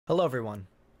Hello everyone.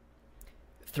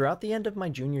 Throughout the end of my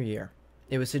junior year,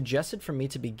 it was suggested for me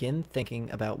to begin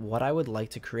thinking about what I would like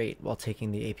to create while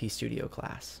taking the AP Studio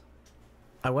class.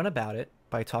 I went about it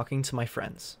by talking to my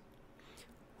friends,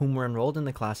 whom were enrolled in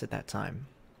the class at that time.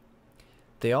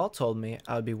 They all told me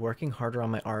I would be working harder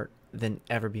on my art than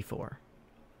ever before,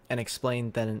 and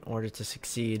explained that in order to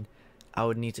succeed, I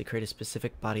would need to create a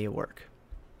specific body of work.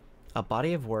 A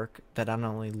body of work that not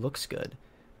only looks good,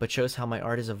 but shows how my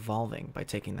art is evolving by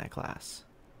taking that class.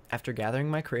 After gathering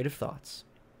my creative thoughts,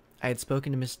 I had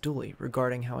spoken to Miss Dooley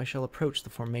regarding how I shall approach the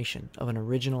formation of an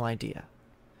original idea.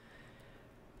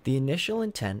 The initial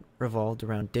intent revolved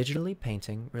around digitally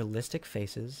painting realistic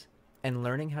faces and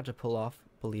learning how to pull off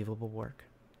believable work.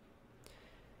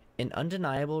 An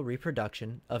undeniable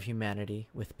reproduction of humanity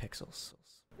with pixels.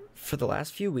 For the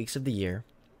last few weeks of the year,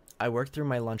 I worked through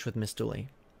my lunch with Miss Dooley,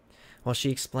 while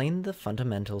she explained the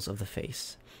fundamentals of the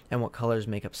face and what colors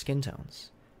make up skin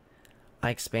tones. I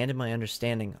expanded my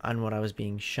understanding on what I was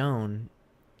being shown,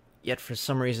 yet for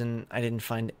some reason I didn't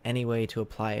find any way to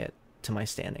apply it to my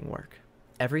standing work.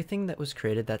 Everything that was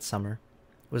created that summer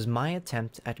was my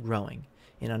attempt at growing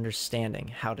in understanding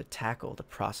how to tackle the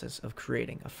process of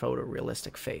creating a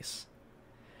photorealistic face.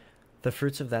 The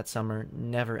fruits of that summer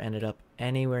never ended up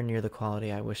anywhere near the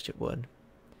quality I wished it would,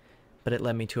 but it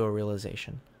led me to a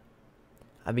realization.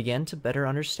 I began to better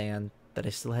understand that I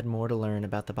still had more to learn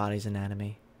about the body's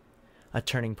anatomy, a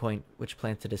turning point which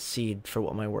planted a seed for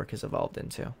what my work has evolved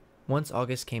into. Once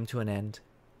August came to an end,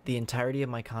 the entirety of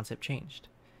my concept changed,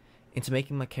 into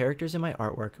making my characters in my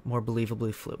artwork more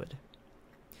believably fluid,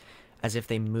 as if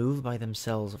they move by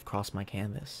themselves across my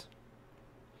canvas.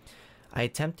 I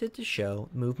attempted to show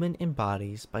movement in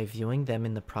bodies by viewing them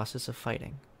in the process of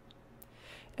fighting,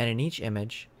 and in each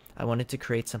image, I wanted to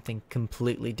create something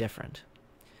completely different,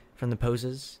 from the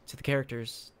poses, to the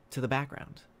characters, to the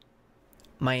background.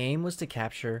 My aim was to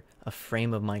capture a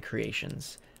frame of my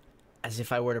creations, as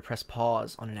if I were to press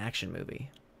pause on an action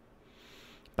movie.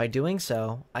 By doing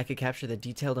so, I could capture the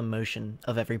detailed emotion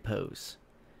of every pose,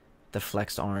 the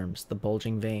flexed arms, the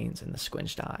bulging veins, and the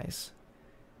squinched eyes.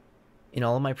 In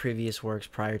all of my previous works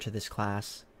prior to this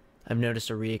class, I've noticed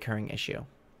a reoccurring issue.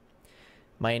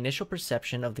 My initial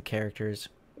perception of the characters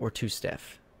were too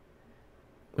stiff,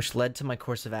 which led to my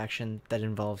course of action that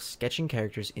involves sketching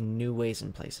characters in new ways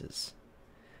and places,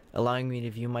 allowing me to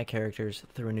view my characters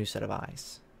through a new set of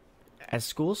eyes. As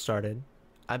school started,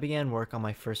 I began work on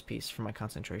my first piece for my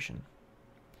concentration.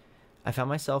 I found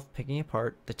myself picking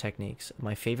apart the techniques of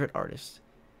my favorite artists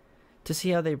to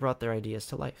see how they brought their ideas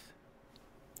to life.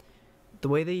 The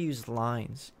way they used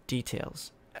lines,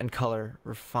 details, and color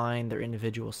refined their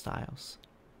individual styles.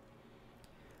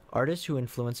 Artists who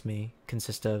influenced me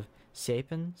consist of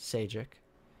Siepen Sajic,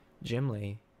 Jim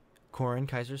Lee, Corin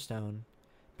Kaiser Stone,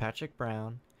 Patrick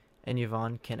Brown, and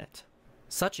Yvonne Kinnett.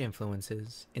 Such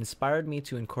influences inspired me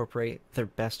to incorporate their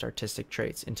best artistic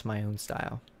traits into my own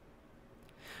style.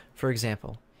 For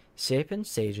example, Siepen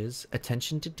Sage's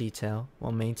attention to detail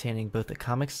while maintaining both the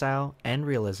comic style and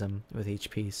realism with each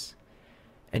piece,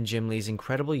 and Jim Lee's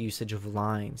incredible usage of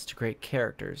lines to create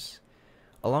characters,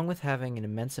 along with having an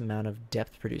immense amount of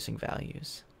depth-producing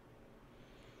values.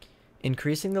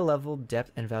 Increasing the level,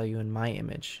 depth, and value in my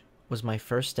image was my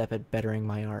first step at bettering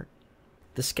my art.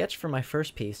 The sketch for my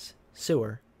first piece,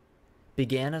 Sewer,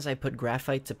 began as I put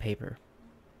graphite to paper,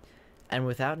 and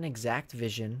without an exact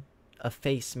vision, a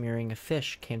face mirroring a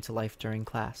fish came to life during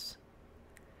class.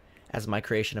 As my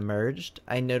creation emerged,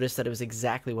 I noticed that it was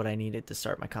exactly what I needed to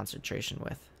start my concentration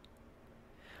with.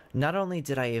 Not only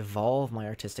did I evolve my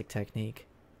artistic technique,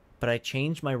 but I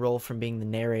changed my role from being the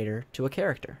narrator to a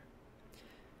character,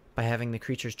 by having the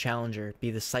creature's challenger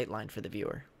be the sightline for the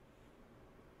viewer.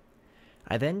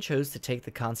 I then chose to take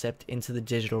the concept into the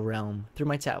digital realm through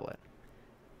my tablet.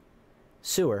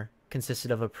 Sewer consisted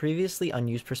of a previously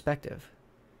unused perspective,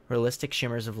 realistic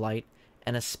shimmers of light,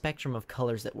 and a spectrum of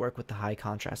colors that work with the high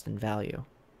contrast and value.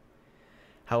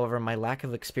 However, my lack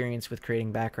of experience with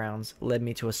creating backgrounds led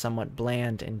me to a somewhat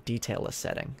bland and detailless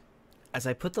setting. As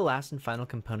I put the last and final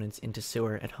components into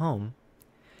Sewer at home,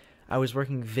 I was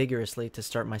working vigorously to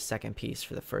start my second piece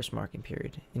for the first marking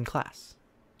period in class.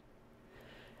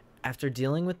 After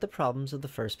dealing with the problems of the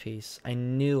first piece, I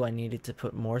knew I needed to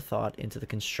put more thought into the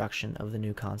construction of the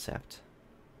new concept.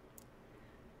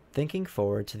 Thinking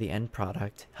forward to the end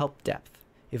product helped depth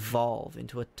evolve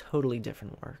into a totally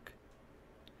different work.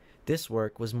 This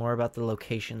work was more about the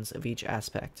locations of each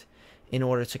aspect in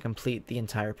order to complete the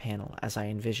entire panel as I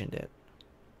envisioned it.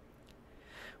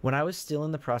 When I was still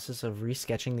in the process of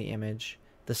resketching the image,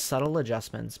 the subtle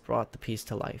adjustments brought the piece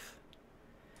to life.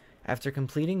 After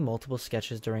completing multiple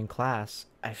sketches during class,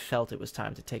 I felt it was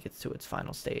time to take it to its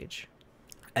final stage.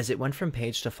 As it went from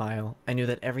page to file, I knew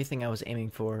that everything I was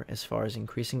aiming for as far as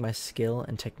increasing my skill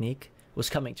and technique was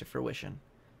coming to fruition.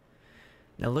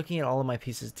 Now looking at all of my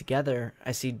pieces together,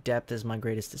 I see depth as my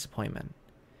greatest disappointment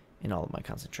in all of my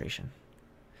concentration.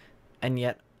 And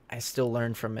yet, I still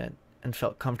learned from it and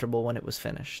felt comfortable when it was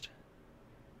finished.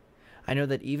 I know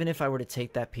that even if I were to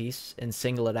take that piece and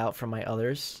single it out from my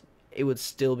others, it would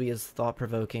still be as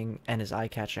thought-provoking and as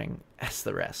eye-catching as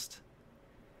the rest.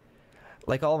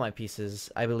 Like all my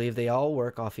pieces, I believe they all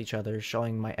work off each other,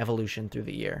 showing my evolution through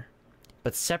the year.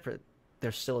 But separate,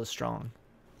 they're still as strong.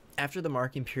 After the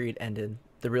marking period ended,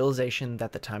 the realization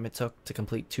that the time it took to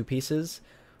complete 2 pieces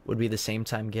would be the same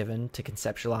time given to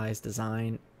conceptualize,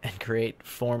 design, and create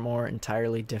 4 more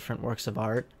entirely different works of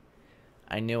art,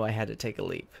 I knew I had to take a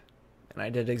leap. And I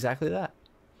did exactly that.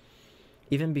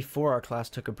 Even before our class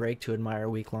took a break to admire a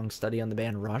week-long study on the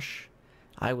band Rush,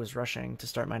 I was rushing to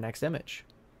start my next image.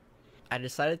 I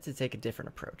decided to take a different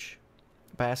approach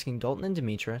by asking Dalton and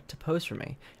Dimitra to pose for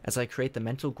me as I create the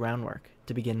mental groundwork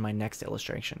to begin my next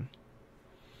illustration.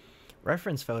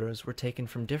 Reference photos were taken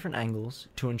from different angles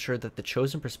to ensure that the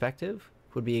chosen perspective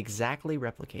would be exactly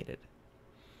replicated.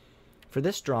 For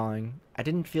this drawing, I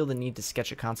didn't feel the need to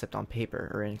sketch a concept on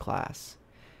paper or in class.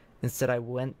 Instead, I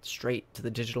went straight to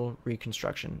the digital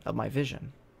reconstruction of my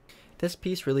vision. This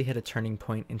piece really hit a turning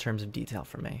point in terms of detail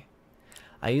for me.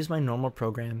 I used my normal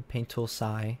program, Paint Tool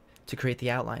Sai, to create the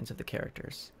outlines of the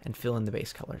characters and fill in the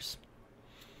base colors.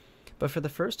 But for the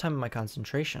first time in my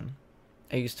concentration,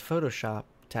 I used Photoshop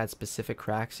to add specific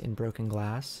cracks in broken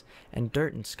glass and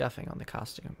dirt and scuffing on the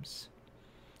costumes.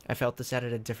 I felt this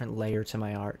added a different layer to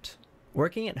my art.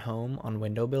 Working at home on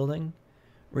window building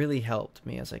really helped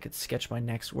me as I could sketch my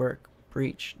next work,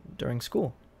 Breach, during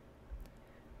school.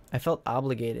 I felt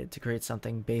obligated to create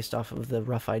something based off of the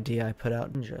rough idea I put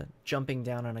out, Ninja jumping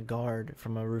down on a guard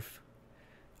from a roof.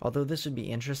 Although this would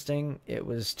be interesting, it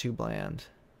was too bland.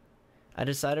 I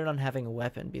decided on having a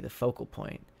weapon be the focal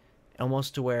point,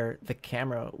 almost to where the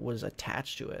camera was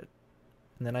attached to it,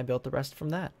 and then I built the rest from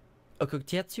that. A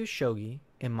Kokutetsu Shogi,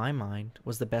 in my mind,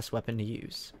 was the best weapon to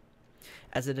use,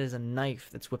 as it is a knife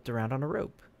that's whipped around on a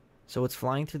rope, so it's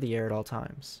flying through the air at all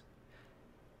times.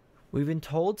 We've been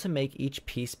told to make each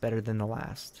piece better than the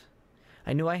last.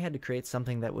 I knew I had to create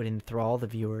something that would enthrall the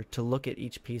viewer to look at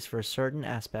each piece for a certain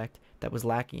aspect that was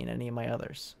lacking in any of my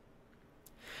others.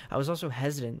 I was also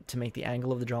hesitant to make the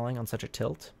angle of the drawing on such a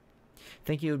tilt,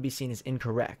 thinking it would be seen as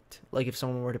incorrect, like if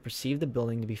someone were to perceive the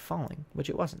building to be falling, which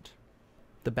it wasn't.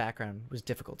 The background was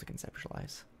difficult to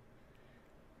conceptualize.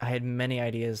 I had many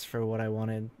ideas for what I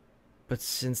wanted, but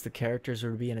since the characters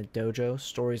would be in a dojo,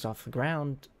 stories off the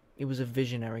ground, it was a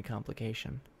visionary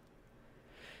complication.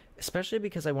 Especially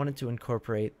because I wanted to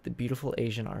incorporate the beautiful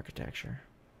Asian architecture.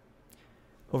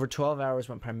 Over 12 hours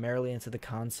went primarily into the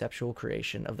conceptual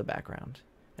creation of the background,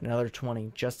 and another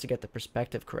 20 just to get the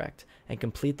perspective correct and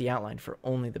complete the outline for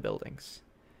only the buildings.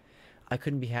 I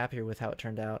couldn't be happier with how it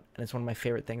turned out, and it's one of my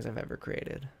favorite things I've ever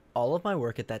created. All of my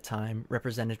work at that time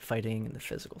represented fighting in the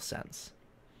physical sense.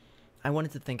 I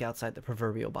wanted to think outside the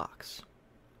proverbial box.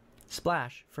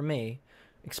 Splash, for me,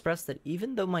 expressed that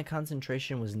even though my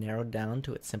concentration was narrowed down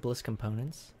to its simplest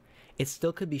components, it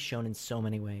still could be shown in so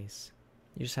many ways.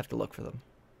 You just have to look for them.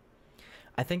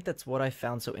 I think that's what I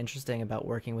found so interesting about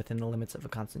working within the limits of a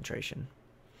concentration.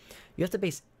 You have to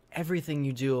base everything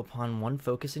you do upon one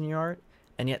focus in your art,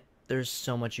 and yet there's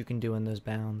so much you can do in those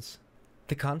bounds.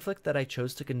 The conflict that I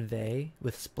chose to convey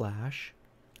with Splash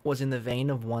was in the vein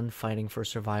of one fighting for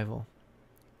survival.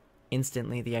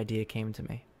 Instantly, the idea came to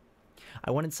me.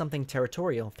 I wanted something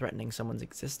territorial threatening someone's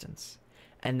existence,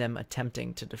 and them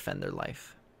attempting to defend their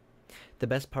life. The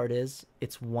best part is,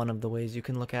 it's one of the ways you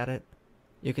can look at it.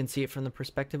 You can see it from the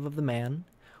perspective of the man,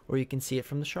 or you can see it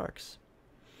from the sharks.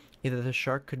 Either the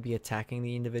shark could be attacking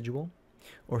the individual,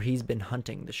 or he's been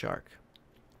hunting the shark.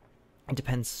 It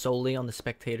depends solely on the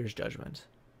spectator's judgment.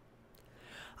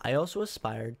 I also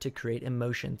aspired to create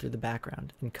emotion through the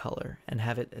background and color, and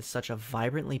have it as such a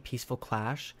vibrantly peaceful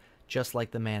clash, just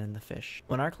like the man and the fish.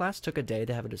 When our class took a day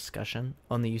to have a discussion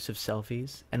on the use of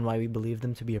selfies and why we believe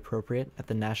them to be appropriate at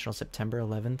the National September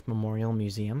 11th Memorial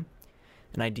Museum,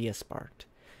 an idea sparked.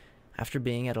 After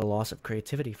being at a loss of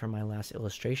creativity for my last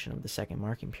illustration of the second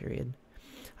marking period,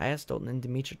 I asked Dalton and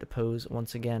Dimitra to pose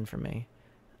once again for me.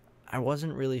 I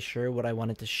wasn't really sure what I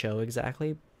wanted to show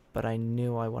exactly, but I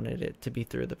knew I wanted it to be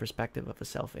through the perspective of a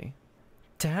selfie.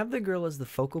 To have the girl as the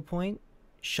focal point,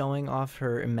 showing off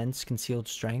her immense concealed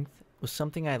strength, was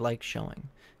something I liked showing,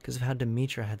 because of how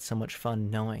Dimitra had so much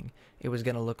fun knowing it was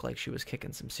going to look like she was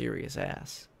kicking some serious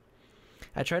ass.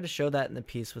 I tried to show that in the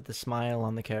piece with the smile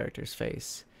on the character's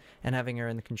face, and having her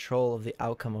in the control of the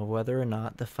outcome of whether or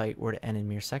not the fight were to end in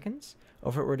mere seconds, or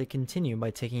if it were to continue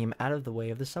by taking him out of the way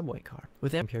of the subway car.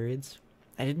 Within periods,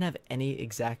 I didn't have any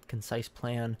exact concise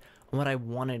plan on what I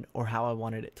wanted or how I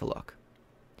wanted it to look.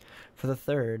 For the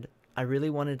third, I really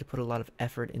wanted to put a lot of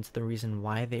effort into the reason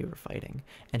why they were fighting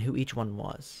and who each one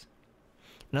was.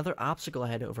 Another obstacle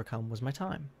I had to overcome was my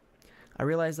time. I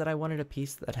realized that I wanted a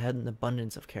piece that had an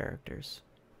abundance of characters.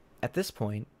 At this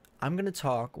point, I'm going to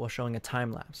talk while showing a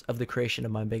time lapse of the creation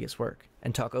of my biggest work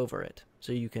and talk over it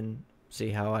so you can see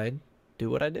how I do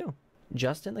what I do.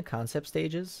 Just in the concept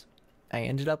stages, I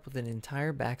ended up with an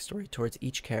entire backstory towards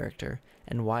each character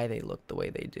and why they look the way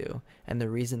they do and the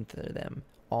reason for them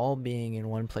all being in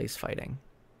one place fighting.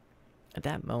 At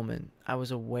that moment, I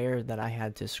was aware that I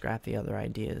had to scrap the other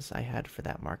ideas I had for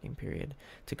that marking period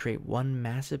to create one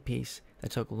massive piece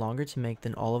that took longer to make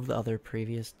than all of the other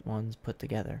previous ones put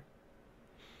together.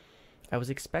 I was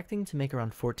expecting to make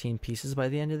around 14 pieces by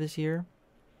the end of this year.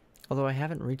 Although I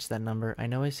haven't reached that number, I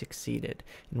know I succeeded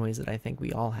in ways that I think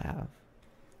we all have.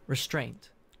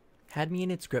 Restraint had me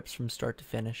in its grips from start to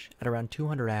finish at around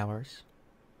 200 hours.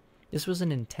 This was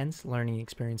an intense learning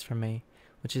experience for me,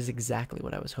 which is exactly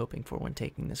what I was hoping for when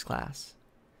taking this class.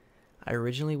 I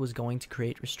originally was going to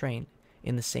create Restraint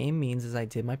in the same means as I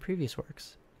did my previous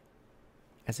works.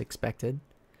 As expected,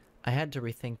 I had to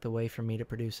rethink the way for me to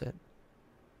produce it,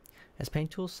 as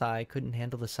Paint Tool Sai couldn't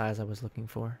handle the size I was looking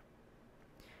for.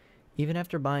 Even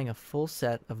after buying a full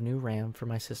set of new RAM for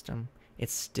my system, it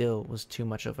still was too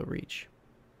much of a reach.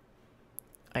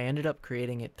 I ended up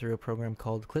creating it through a program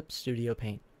called Clip Studio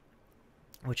Paint,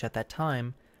 which at that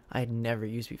time I had never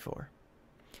used before,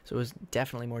 so it was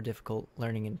definitely more difficult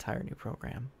learning an entire new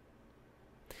program.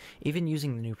 Even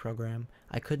using the new program,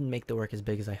 I couldn't make the work as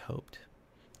big as I hoped.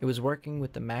 It was working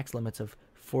with the max limits of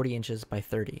 40 inches by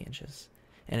 30 inches,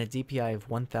 and a DPI of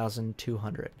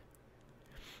 1200.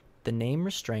 The name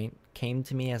Restraint came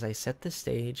to me as I set the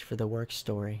stage for the work's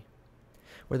story,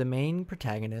 where the main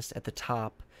protagonist at the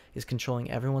top is controlling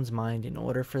everyone's mind in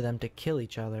order for them to kill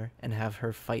each other and have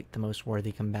her fight the most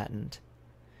worthy combatant.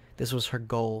 This was her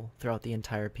goal throughout the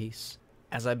entire piece.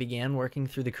 As I began working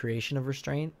through the creation of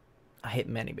Restraint, I hit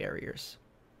many barriers.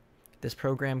 This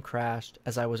program crashed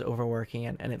as I was overworking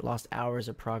it, and it lost hours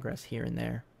of progress here and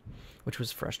there, which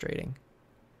was frustrating.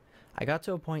 I got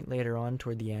to a point later on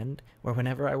toward the end where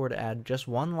whenever I were to add just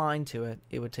one line to it,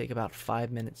 it would take about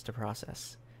 5 minutes to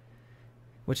process,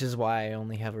 which is why I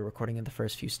only have a recording of the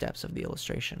first few steps of the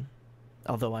illustration,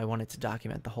 although I wanted to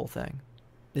document the whole thing.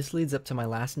 This leads up to my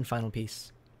last and final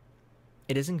piece.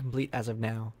 It isn't complete as of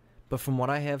now, but from what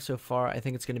I have so far, I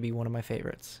think it's going to be one of my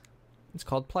favorites. It's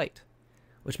called Plight,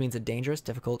 which means a dangerous,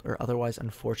 difficult, or otherwise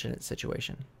unfortunate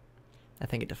situation. I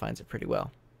think it defines it pretty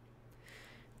well.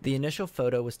 The initial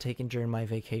photo was taken during my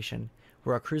vacation,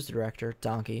 where our cruise director,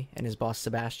 Donkey, and his boss,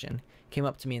 Sebastian, came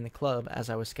up to me in the club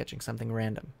as I was sketching something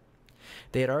random.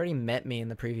 They had already met me in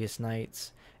the previous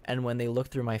nights, and when they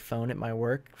looked through my phone at my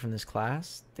work from this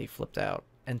class, they flipped out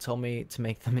and told me to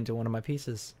make them into one of my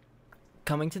pieces.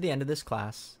 Coming to the end of this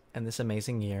class, and this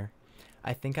amazing year,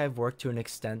 I think I've worked to an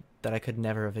extent that I could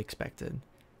never have expected,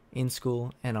 in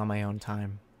school and on my own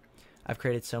time. I've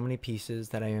created so many pieces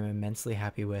that I am immensely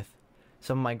happy with,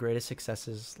 some of my greatest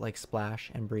successes like Splash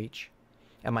and Breach,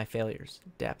 and my failures,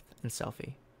 Depth and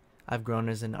Selfie. I've grown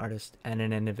as an artist and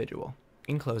an individual.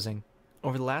 In closing,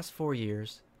 over the last 4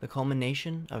 years, the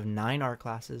culmination of 9 art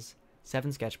classes,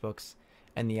 7 sketchbooks,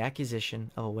 and the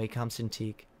acquisition of a Wacom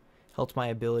Cintiq helped my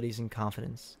abilities and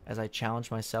confidence as I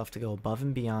challenged myself to go above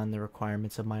and beyond the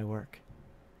requirements of my work.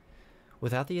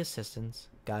 Without the assistance,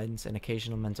 guidance, and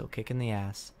occasional mental kick in the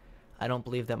ass, I don't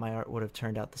believe that my art would have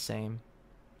turned out the same.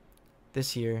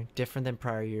 This year, different than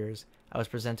prior years, I was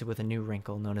presented with a new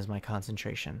wrinkle known as my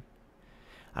concentration.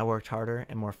 I worked harder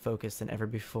and more focused than ever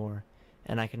before,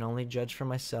 and I can only judge for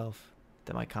myself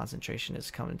that my concentration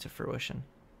is coming to fruition.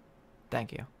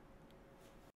 Thank you.